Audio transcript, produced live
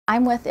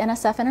I'm with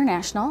NSF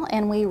International,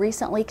 and we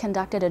recently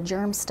conducted a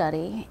germ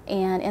study,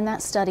 and in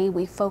that study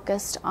we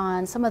focused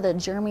on some of the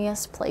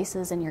germiest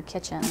places in your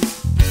kitchen.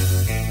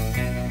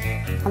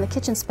 On the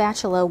kitchen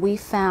spatula we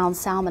found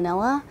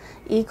salmonella,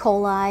 E.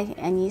 coli,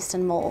 and yeast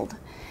and mold.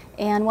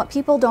 And what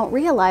people don't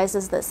realize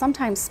is that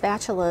sometimes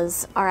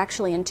spatulas are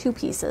actually in two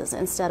pieces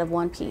instead of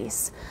one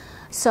piece.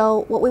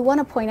 So what we want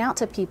to point out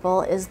to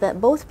people is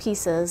that both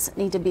pieces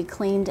need to be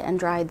cleaned and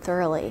dried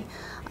thoroughly.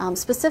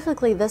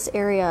 Specifically this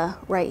area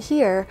right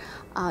here,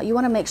 you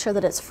want to make sure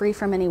that it's free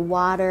from any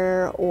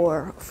water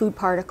or food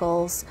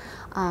particles.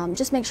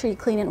 Just make sure you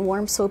clean it in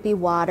warm soapy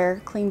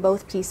water, clean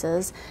both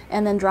pieces,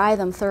 and then dry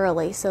them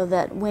thoroughly so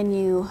that when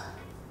you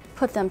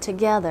put them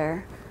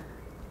together,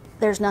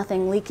 there's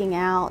nothing leaking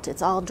out,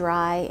 it's all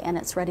dry and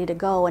it's ready to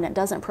go, and it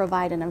doesn't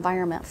provide an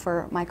environment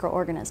for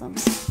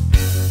microorganisms.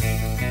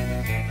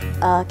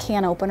 A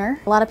can opener.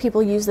 A lot of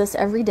people use this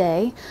every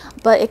day,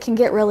 but it can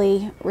get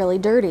really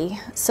dirty.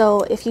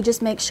 So if you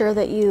just make sure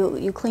that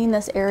you clean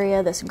this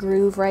area, this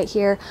groove right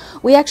here.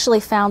 We actually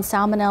found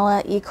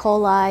salmonella, E.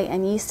 coli,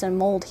 and yeast and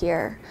mold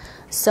here.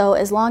 So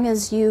as long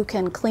as you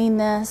can clean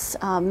this,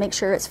 make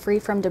sure it's free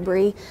from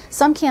debris.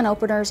 Some can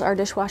openers are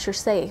dishwasher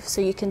safe,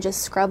 so you can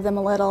just scrub them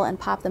a little and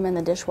pop them in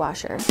the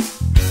dishwasher.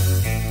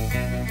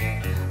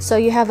 So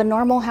you have a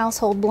normal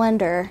household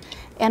blender,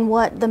 and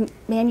what the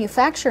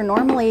manufacturer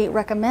normally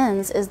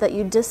recommends is that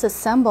you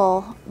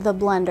disassemble the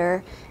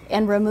blender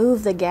and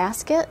remove the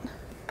gasket,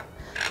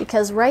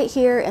 because right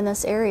here in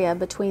this area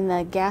between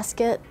the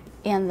gasket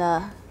and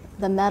the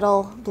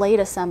metal blade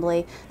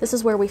assembly, this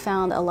is where we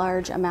found a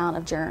large amount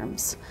of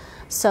germs.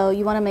 So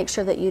you want to make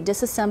sure that you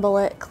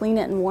disassemble it, clean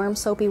it in warm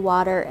soapy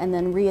water, and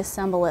then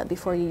reassemble it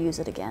before you use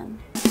it again.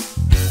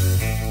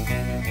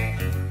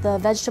 The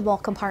vegetable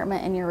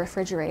compartment in your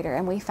refrigerator,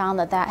 and we found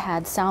that that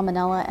had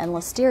salmonella and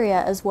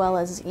listeria as well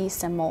as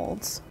yeast and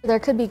molds.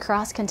 There could be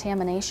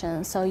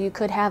cross-contamination, so you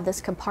could have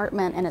this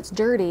compartment and it's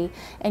dirty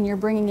and you're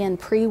bringing in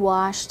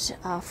pre-washed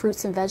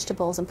fruits and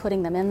vegetables and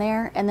putting them in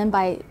there, and then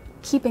by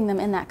keeping them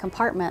in that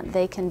compartment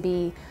they can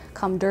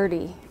become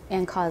dirty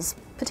and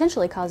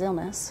potentially cause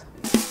illness.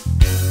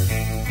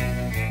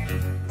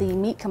 The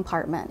meat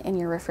compartment in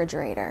your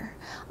refrigerator,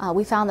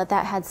 we found that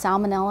that had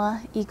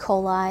salmonella, E.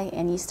 coli,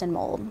 and yeast and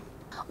mold.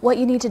 What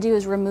you need to do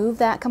is remove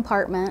that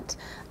compartment,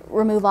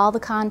 remove all the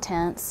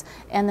contents,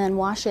 and then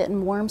wash it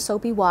in warm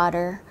soapy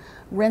water,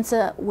 rinse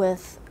it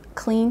with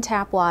clean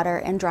tap water,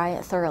 and dry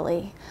it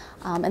thoroughly.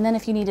 And then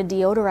if you need to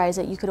deodorize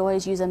it, you could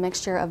always use a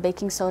mixture of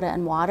baking soda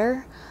and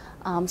water,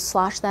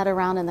 slosh that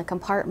around in the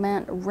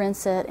compartment,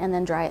 rinse it, and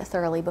then dry it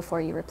thoroughly before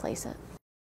you replace it.